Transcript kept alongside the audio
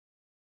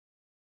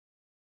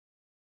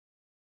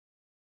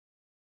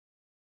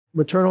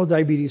Maternal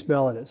diabetes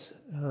mellitus.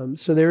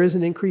 So there is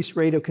an increased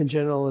rate of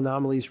congenital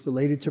anomalies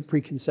related to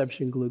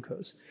preconception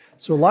glucose.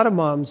 So a lot of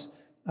moms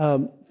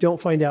don't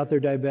find out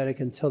they're diabetic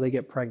until they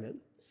get pregnant.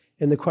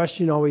 And the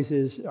question always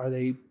is,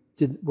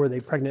 were they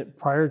pregnant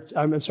prior?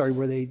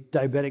 Were they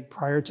diabetic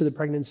prior to the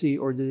pregnancy,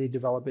 or did they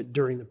develop it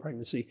during the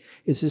pregnancy?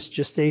 Is this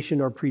gestation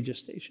or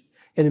pregestation?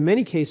 And in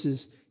many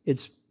cases,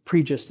 it's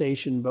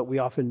pregestation, but we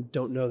often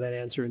don't know that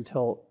answer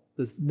until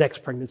the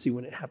next pregnancy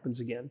when it happens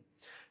again.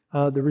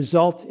 The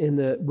result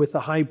with the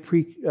high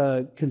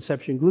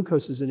preconception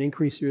glucose is an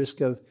increased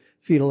risk of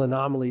fetal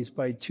anomalies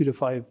by 2 to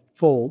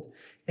 5-fold,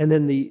 and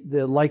then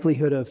the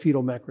likelihood of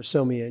fetal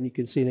macrosomia. And you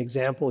can see an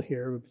example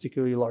here of a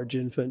particularly large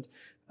infant.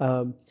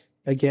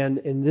 Again,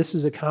 and this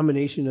is a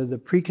combination of the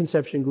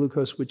preconception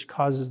glucose, which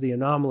causes the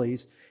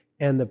anomalies,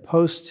 and the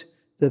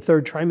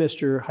third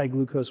trimester high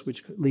glucose,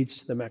 which leads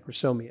to the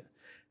macrosomia.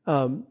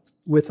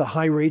 With the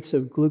high rates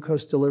of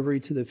glucose delivery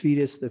to the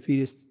fetus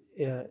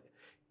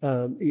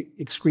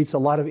excretes a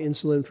lot of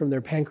insulin from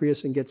their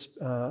pancreas and gets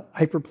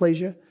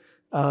hyperplasia.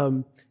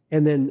 And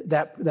then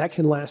that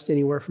can last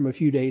anywhere from a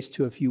few days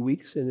to a few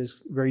weeks and is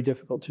very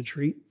difficult to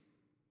treat.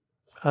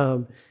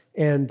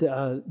 And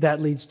that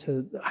leads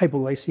to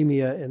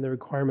hypoglycemia and the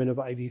requirement of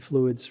IV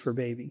fluids for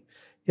baby.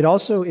 It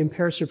also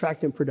impairs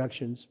surfactant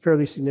production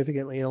fairly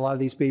significantly, and a lot of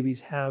these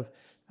babies have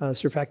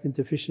surfactant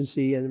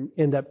deficiency and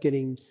end up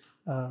getting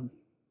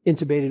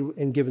intubated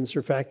and given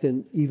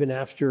surfactant even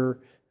after,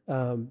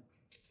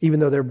 even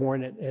though they're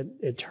born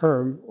at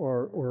term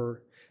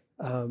or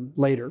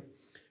later.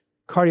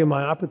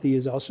 Cardiomyopathy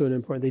is also an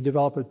important. They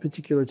develop a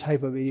particular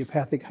type of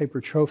idiopathic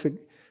hypertrophic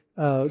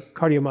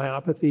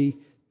cardiomyopathy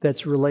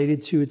that's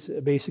related to, it's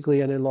basically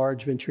an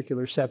enlarged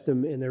ventricular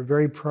septum, and they're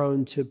very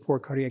prone to poor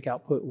cardiac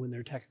output when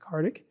they're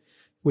tachycardic,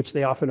 which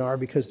they often are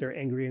because they're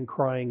angry and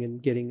crying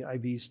and getting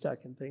IVs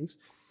stuck and things.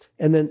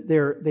 And then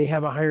they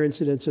have a higher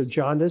incidence of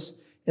jaundice,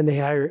 and they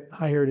have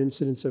higher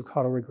incidence of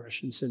caudal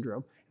regression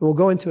syndrome. And we'll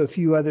go into a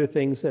few other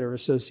things that are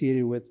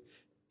associated with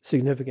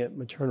significant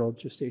maternal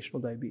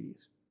gestational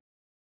diabetes.